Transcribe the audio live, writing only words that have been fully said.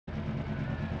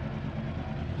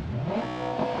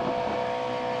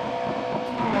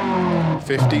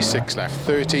50, 6 left,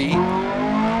 30, 3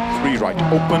 right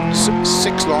opens,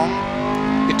 6 long,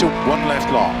 into 1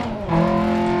 left long.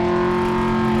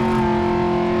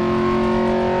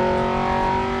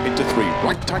 Into 3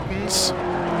 right tightens,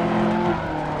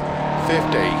 50,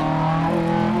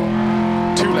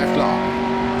 2 left long,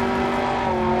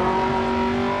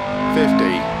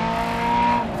 50,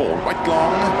 4 right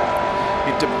long,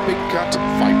 into big cut,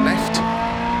 5 left,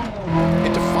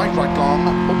 into 5 right long,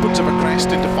 opens of a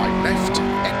crest, into 5 left,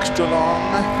 extra long,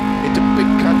 into big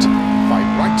cut,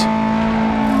 5 right,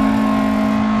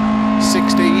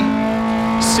 60,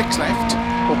 6 left,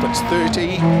 opens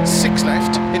 30, 6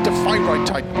 left, into 5 right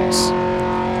tightens,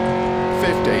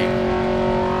 50,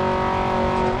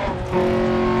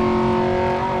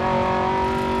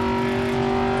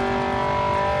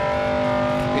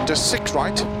 into 6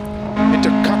 right, into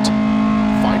cut,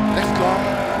 5 left long,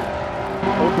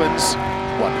 opens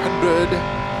 100,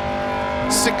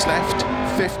 6 left,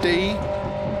 50,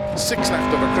 6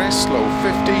 left of a crest, slow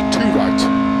 50, 2 right,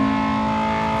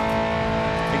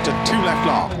 into 2 left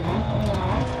long,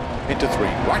 into 3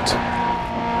 right,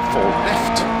 4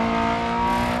 left,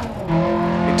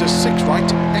 into 6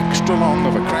 right, extra long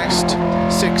of a crest,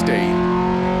 60,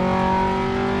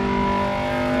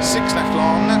 6 left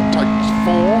long, tightens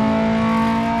 4,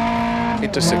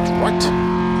 into 6 right,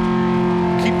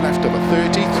 keep left of a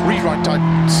 30, 3 right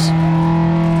tightens,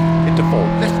 into 4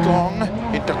 left long,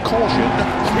 into caution,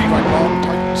 3 right long,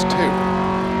 tightens 2,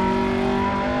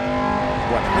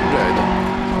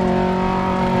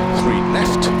 100, 3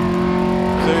 left,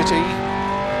 30,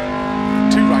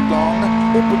 2 right long,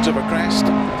 opens of a crest,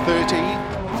 30,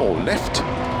 4 left,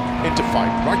 into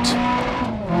 5 right,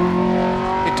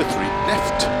 into 3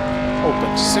 left,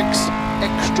 opens 6,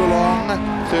 extra long,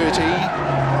 30,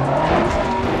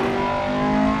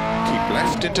 keep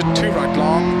left into 2 right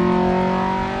long,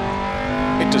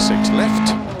 into 6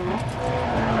 left,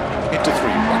 into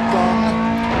 3 right long,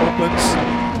 opens,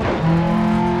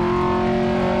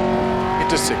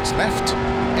 into 6 left,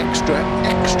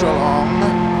 extra long,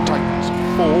 tightens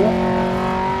 4,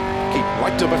 keep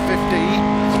right over 50,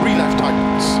 3 left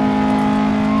tightens,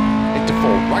 into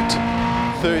 4 right,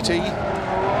 30,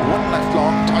 1 left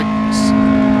long, tightens,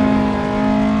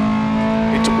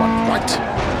 into 1 right,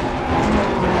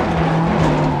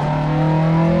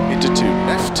 into 2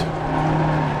 left,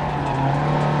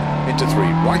 into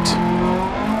 3 right,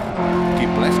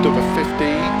 keep left over 50,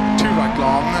 2 right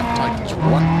long, tightens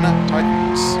 1,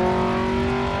 tightens,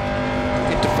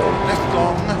 into 4 left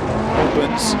long,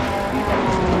 opens,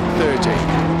 30,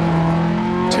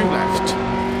 2 left,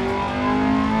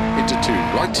 into 2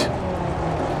 right,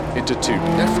 into 2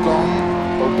 left long,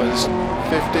 opens,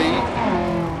 50,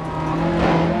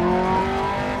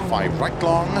 5 right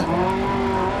long,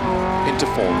 into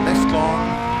 4 left long,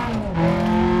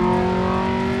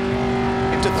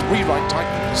 into 3 right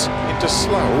tightens, into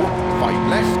slow, 5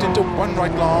 left, into 1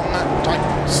 right long,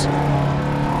 tightens,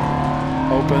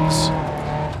 opens,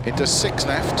 into 6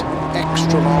 left,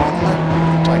 extra long,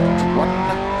 tightens 1,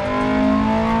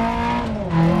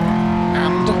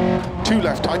 and 2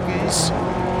 left tightens,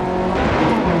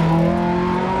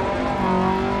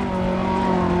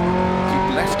 keep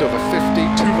left over 50,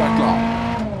 2 right long,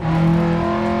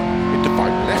 into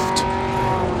 5 left,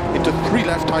 into 3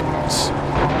 left tightens,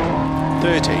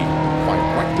 30, 5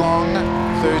 right long,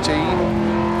 30,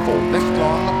 4 left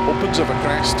long, opens of a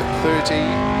crest, 30,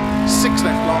 6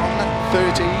 left long,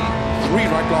 30, 3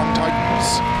 right long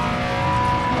tightens,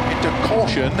 into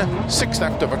caution, 6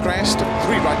 left of a crest,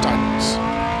 3 right tightens,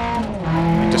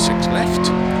 into 6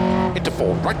 left, into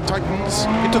 4 right tightens,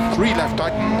 into 3 left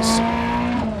tightens,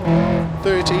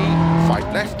 30,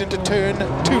 5 left into turn,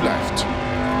 2 left,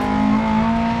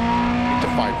 into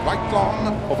 5 right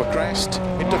long, over crest,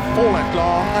 into 4 left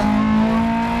long,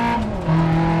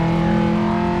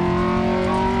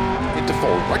 into 4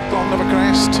 right long over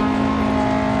crest,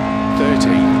 30,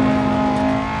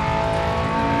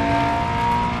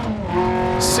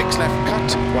 6 left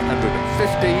cut,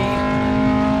 150,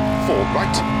 4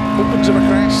 right, opens of a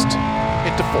crest,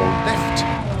 into 4 left,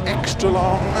 extra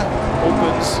long,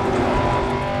 opens,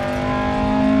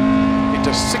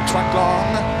 into 6 right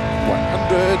long,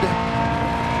 100,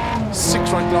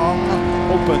 6 right long,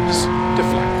 opens, to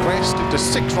flat crest, into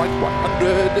 6 right,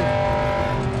 100,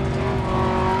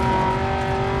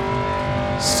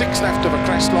 6 left of a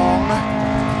crest long,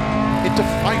 into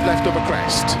 5 left of a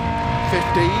crest,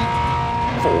 50,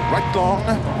 4 right long,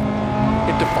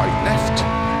 into 5 left,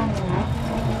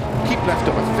 keep left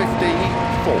over 50,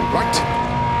 4 right,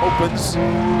 opens,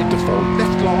 into 4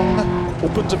 left long,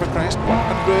 opens of a crest,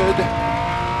 100,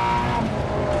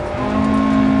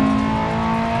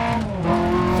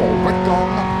 4 right long,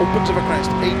 opens over crest,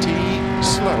 80,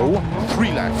 slow,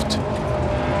 3 left.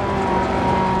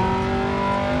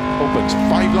 Opens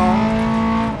 5 long,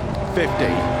 50.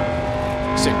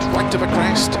 6 right over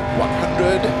crest,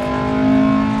 100.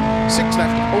 6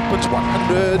 left, opens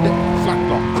 100, flat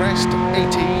long crest, 80.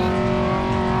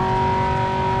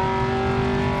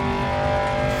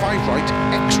 5 right,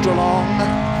 extra long,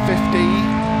 50.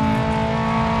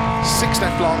 6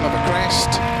 left long over crest,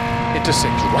 into 6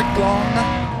 right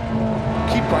long,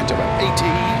 keep right over 80,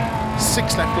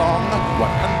 6 left long,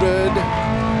 100,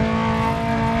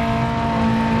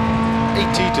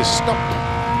 80 to stop,